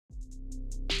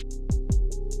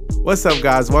What's up,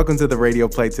 guys? Welcome to the Radio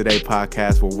Play Today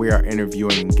podcast, where we are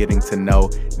interviewing and getting to know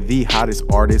the hottest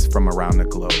artists from around the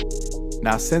globe.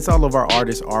 Now, since all of our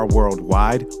artists are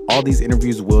worldwide, all these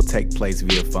interviews will take place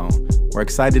via phone. We're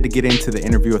excited to get into the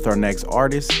interview with our next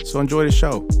artist, so enjoy the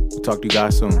show. We'll talk to you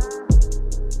guys soon.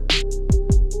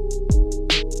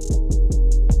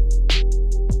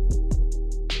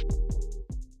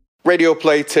 Radio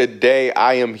Play Today,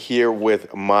 I am here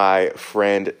with my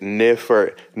friend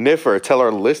Niffer. Niffer, tell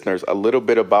our listeners a little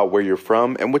bit about where you're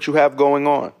from and what you have going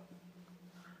on.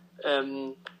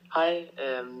 Hi,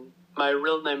 my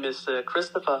real name is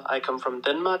Christopher. I come from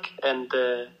Denmark, and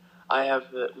I have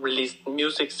released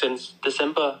music since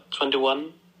December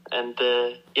 21. And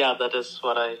that is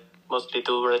what I mostly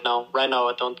do right now. Right now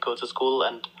I don't go to school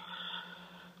and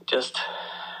just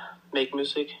make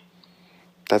music.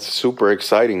 That's super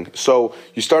exciting. So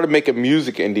you started making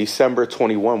music in December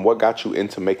 21. What got you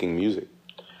into making music?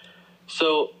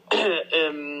 So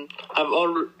I've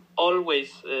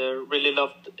always really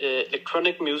loved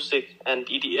electronic music and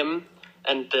EDM,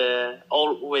 and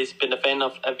always been a fan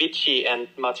of Avicii and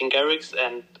Martin Garrix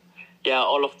and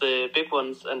all of the big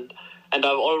ones. And I've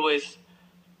always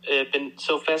been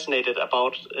so fascinated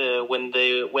about when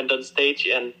they went on stage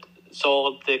and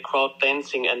saw the crowd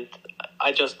dancing, and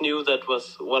I just knew that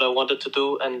was what I wanted to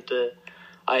do, and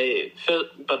I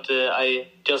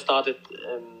just started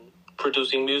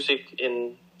producing music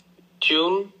in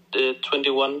June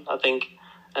 21, I think,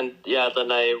 and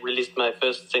then I released my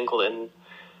first single in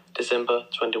December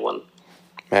 21.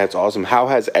 That's awesome. How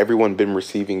has everyone been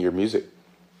receiving your music?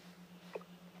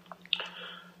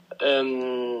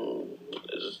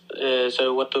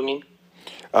 So what do you mean?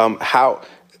 How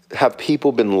have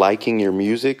people been liking your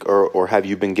music, or have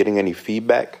you been getting any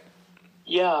feedback?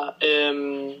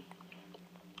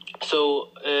 So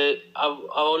I've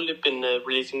only been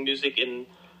releasing music in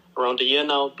around a year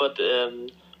now, but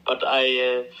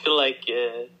I feel like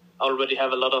I already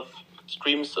have a lot of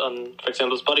streams on, for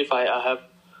example, Spotify. I have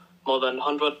more than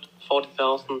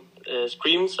 140,000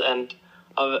 streams, and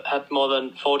I've had more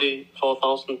than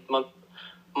 44,000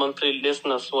 monthly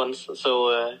listeners once.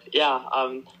 So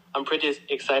I'm pretty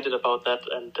excited about that,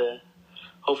 and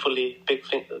hopefully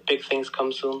big things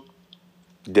come soon.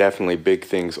 Definitely big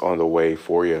things on the way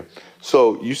for you.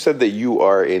 So you said that you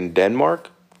are in Denmark?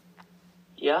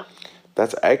 Yeah.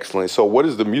 That's excellent. So what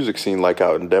is the music scene like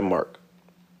out in Denmark?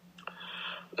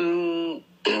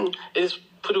 It's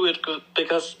pretty weird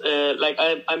because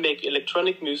I make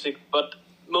electronic music, but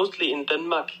mostly in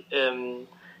Denmark,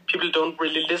 people don't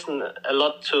really listen a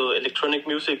lot to electronic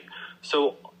music.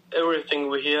 So everything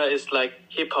we hear is like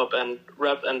hip hop and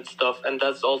rap and stuff, and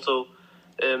that's also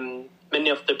many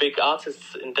of the big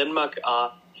artists in Denmark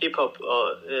are hip hop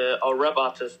or rap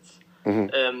artists.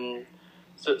 Mm-hmm.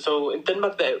 So in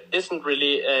Denmark there isn't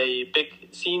really a big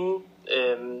scene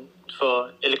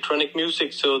for electronic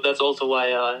music. So that's also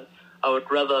why I would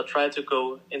rather try to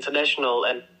go international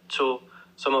and to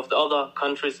some of the other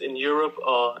countries in Europe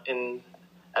or in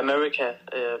America,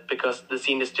 because the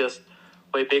scene is just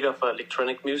way bigger for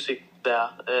electronic music there.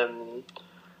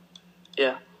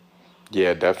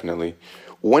 Yeah, definitely.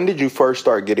 When did you first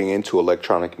start getting into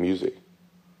electronic music?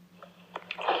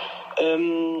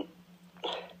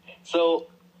 So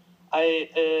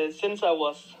since I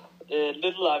was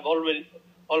little, I've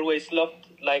always loved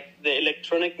like the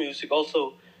electronic music,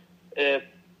 also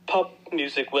pop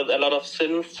music with a lot of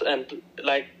synths and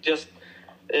like just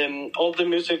all the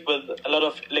music with a lot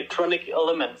of electronic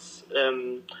elements.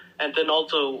 And then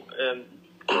also,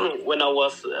 when I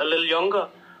was a little younger,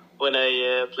 when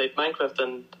I played Minecraft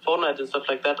and Fortnite and stuff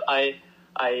like that, I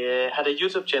had a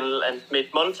YouTube channel and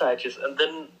made montages. And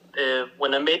then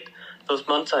when I made those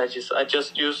montages, I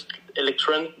just used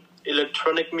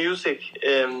electronic music.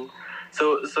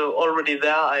 So already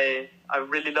there, I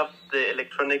really loved the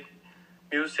electronic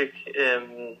music.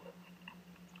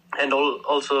 And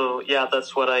also,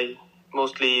 that's what I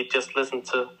mostly just listened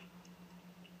to.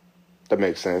 That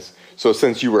makes sense. So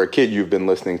since you were a kid, you've been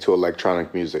listening to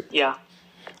electronic music? Yeah.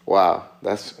 Wow,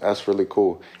 that's really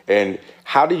cool. And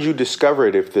how did you discover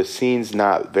it if the scene's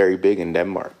not very big in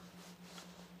Denmark?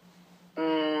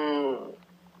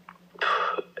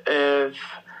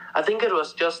 I think it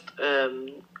was just,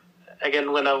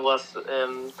 again, when I was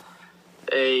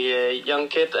a young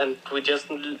kid, and we just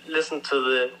listened to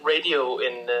the radio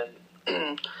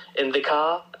in the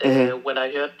car, when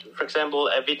I heard, for example,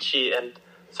 Avicii and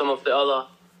some of the other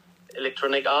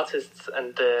electronic artists,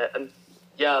 and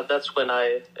that's when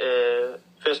I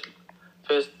first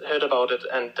heard about it,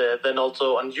 and then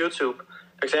also on YouTube,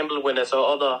 for example, when I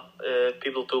saw other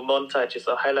people do montages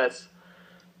or highlights.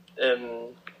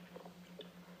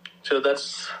 So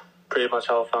that's pretty much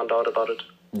how I found out about it.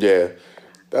 Yeah,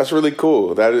 that's really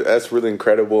cool. That's really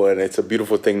incredible, and it's a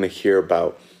beautiful thing to hear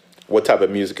about what type of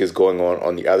music is going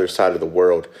on the other side of the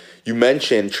world. You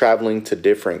mentioned traveling to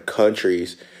different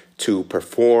countries to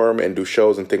perform and do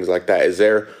shows and things like that. Is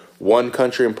there one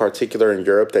country in particular in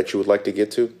Europe that you would like to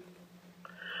get to?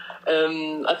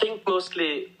 I think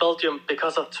mostly Belgium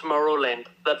because of Tomorrowland.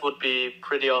 That would be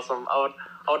pretty awesome. I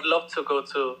would love to go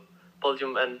to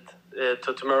Belgium and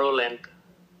to Tomorrowland.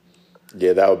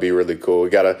 Yeah, that would be really cool. We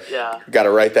gotta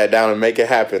write that down and make it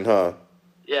happen, huh?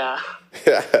 Yeah.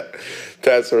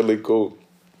 That's really cool.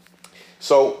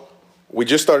 So we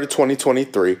just started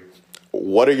 2023.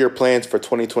 What are your plans for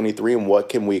 2023 and what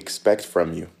can we expect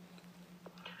from you?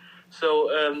 So,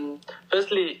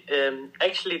 firstly,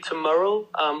 actually tomorrow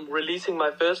I'm releasing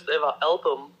my first ever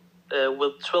album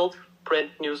with 12 brand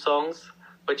new songs,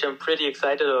 which I'm pretty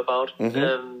excited about.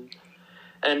 Mm-hmm.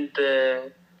 And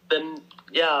then,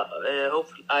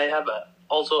 hopefully I have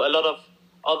also a lot of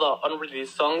other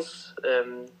unreleased songs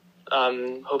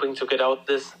I'm hoping to get out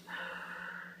this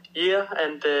year.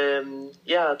 And,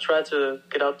 try to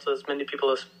get out to as many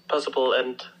people as possible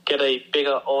and get a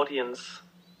bigger audience.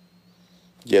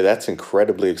 Yeah, that's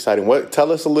incredibly exciting.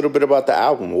 Tell us a little bit about the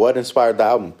album. What inspired the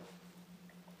album?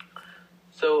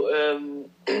 So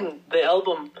the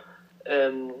album,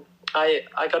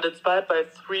 I got inspired by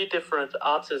 3 different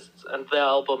artists and their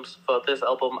albums for this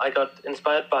album. I got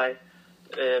inspired by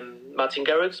Martin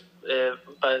Garrix,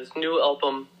 by his new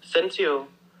album Sentio,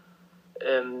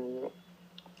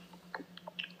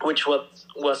 which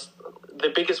was the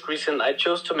biggest reason I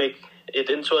chose to make it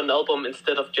into an album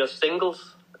instead of just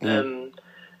singles.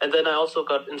 And then I also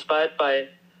got inspired by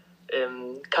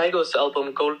Kygo's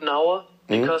album Golden Hour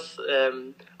because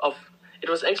it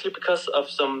was actually because of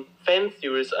some fan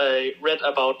theories I read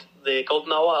about the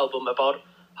Golden Hour album, about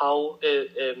how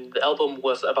the album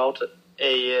was about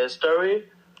a story.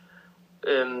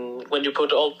 When you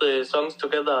put all the songs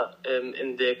together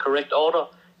in the correct order,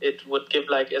 it would give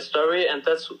like a story, and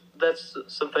that's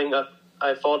something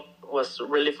I thought was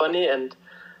really funny, and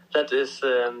that is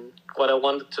what I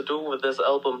wanted to do with this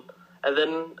album. And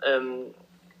then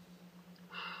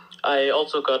I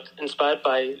also got inspired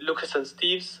by Lucas and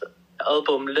Steve's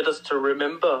album Letters to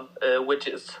Remember, which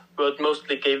is what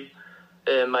mostly gave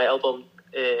my album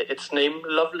its name,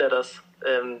 Love Letters.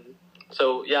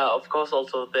 So yeah, of course,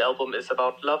 also the album is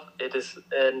about love. It is,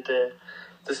 and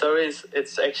the story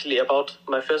it's actually about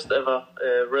my first ever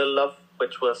real love,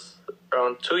 which was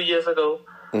around 2 years ago.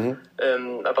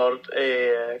 Mm-hmm. About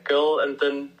a girl, and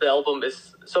then the album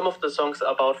is some of the songs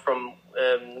about from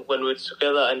when we were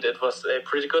together, and it was a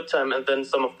pretty good time, and then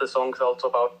some of the songs also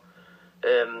about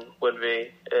when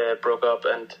we broke up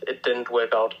and it didn't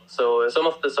work out. So some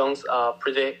of the songs are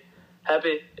pretty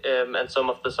happy, and some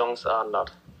of the songs are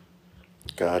not.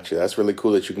 Gotcha. That's really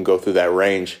cool that you can go through that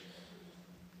range.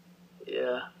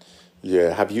 Yeah.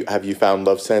 Yeah. Have you found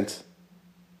love since?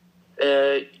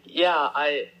 Yeah,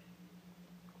 I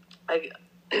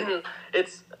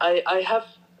have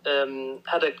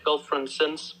had a girlfriend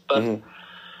since, but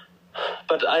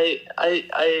but I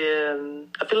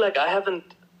feel like I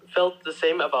haven't felt the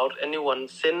same about anyone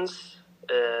since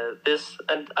this,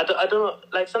 and I don't know.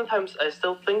 Like sometimes I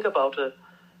still think about it.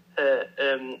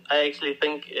 I actually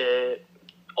think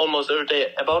almost every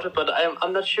day about it, but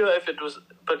I'm not sure if it was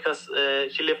because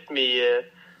she left me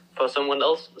for someone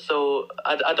else. So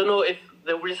I don't know if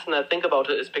the reason I think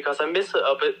about it is because I miss her,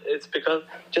 but it's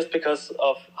because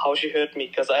of how she hurt me,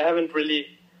 because I haven't really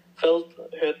felt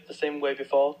hurt the same way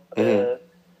before.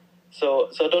 So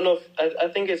I don't know if, I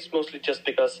think it's mostly just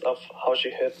because of how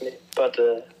she hurt me, but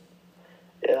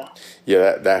yeah.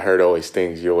 Yeah, that hurt always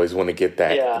stings. You always want to get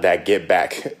that get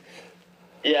back.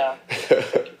 Yeah.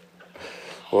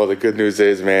 Well, the good news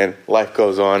is, man, life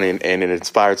goes on and it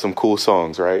inspired some cool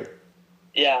songs, right?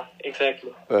 Yeah,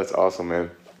 exactly. That's awesome,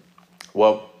 man.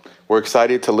 Well, we're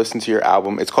excited to listen to your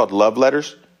album. It's called Love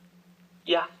Letters?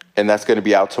 Yeah. And that's going to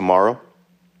be out tomorrow?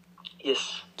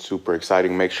 Yes. Super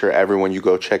exciting. Make sure everyone you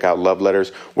go check out Love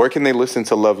Letters. Where can they listen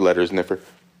to Love Letters, Niffer?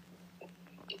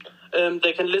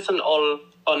 They can listen on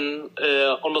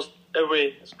almost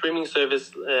every streaming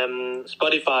service,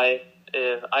 Spotify,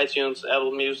 iTunes,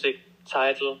 Apple Music,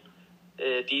 Tidal,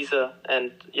 Deezer,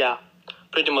 and yeah,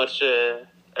 pretty much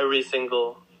every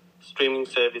single streaming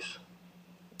service.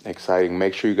 Exciting.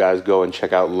 Make sure you guys go and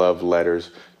check out Love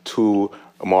Letters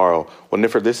tomorrow. Well,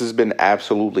 Niffer, this has been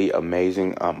absolutely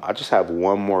amazing. I just have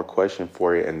one more question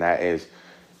for you, and that is,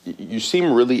 you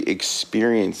seem really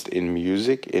experienced in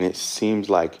music, and it seems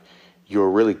like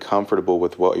you're really comfortable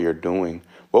with what you're doing.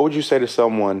 What would you say to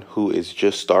someone who is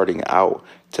just starting out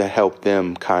to help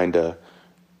them kind of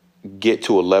get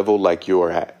to a level like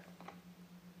you're at?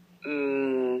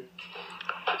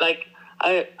 Like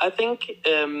I think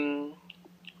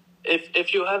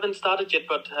if you haven't started yet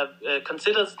but have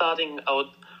considered starting, I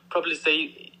would probably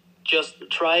say just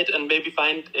try it and maybe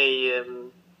find a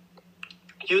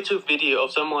YouTube video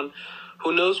of someone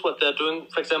who knows what they're doing.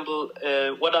 For example,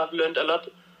 what I've learned a lot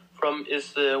from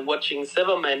is watching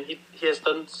Severman. He has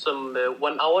done some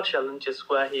 1 hour challenges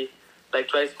where he like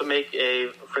tries to make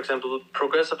for example,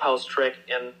 progressive house track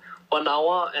in 1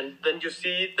 hour, and then you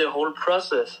see the whole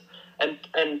process. And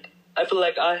I feel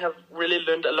like I have really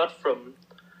learned a lot from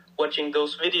watching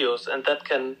those videos, and that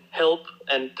can help.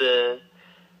 And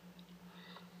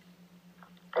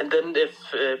then if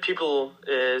people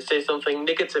say something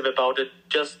negative about it,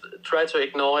 just try to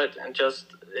ignore it and just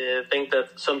think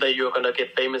that someday you're gonna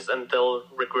get famous and they'll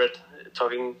regret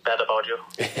talking bad about you.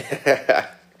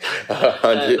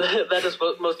 That is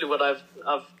mostly what I've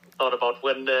thought about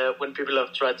when people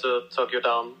have tried to talk you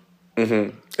down.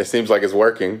 Mm-hmm. It seems like it's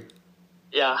working.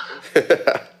 Yeah.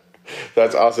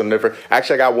 That's awesome, Niffer.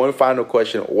 Actually, I got one final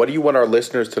question. What do you want our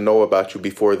listeners to know about you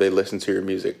before they listen to your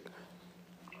music?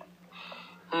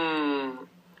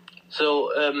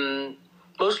 So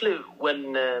mostly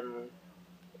when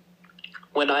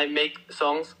I make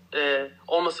songs,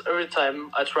 almost every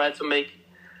time I try to make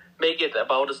it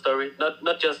about a story.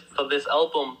 Not just for this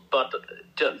album, but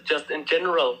just in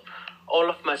general. All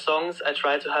of my songs, I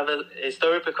try to have a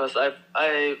story, because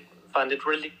I find it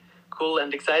really cool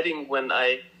and exciting when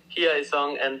I hear a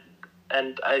song and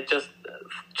I just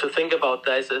to think about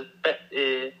there's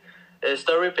a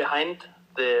story behind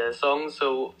the song.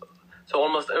 So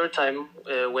almost every time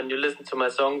when you listen to my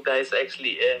song, there is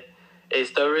actually a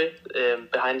story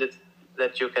behind it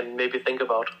that you can maybe think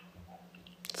about.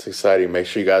 It's exciting. Make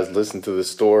sure you guys listen to the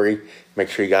story. Make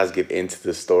sure you guys get into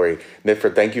the story.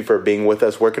 Niffer, thank you for being with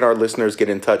us. Where can our listeners get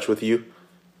in touch with you?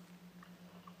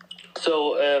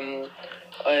 So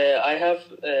I have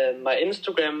my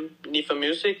Instagram, Niffer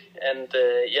Music, and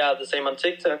the same on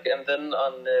TikTok, and then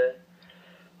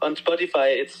on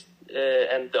Spotify it's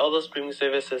and the other streaming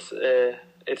services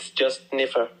it's just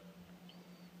Niffer.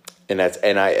 And that's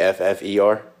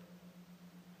Niffer?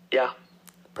 Yeah.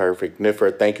 Perfect.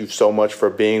 Niffer, thank you so much for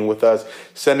being with us.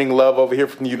 Sending love over here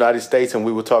from the United States, and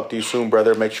we will talk to you soon,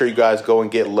 brother. Make sure you guys go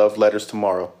and get love letters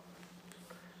tomorrow.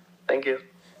 Thank you.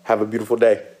 Have a beautiful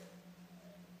day.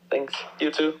 Thanks.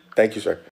 You too. Thank you, sir.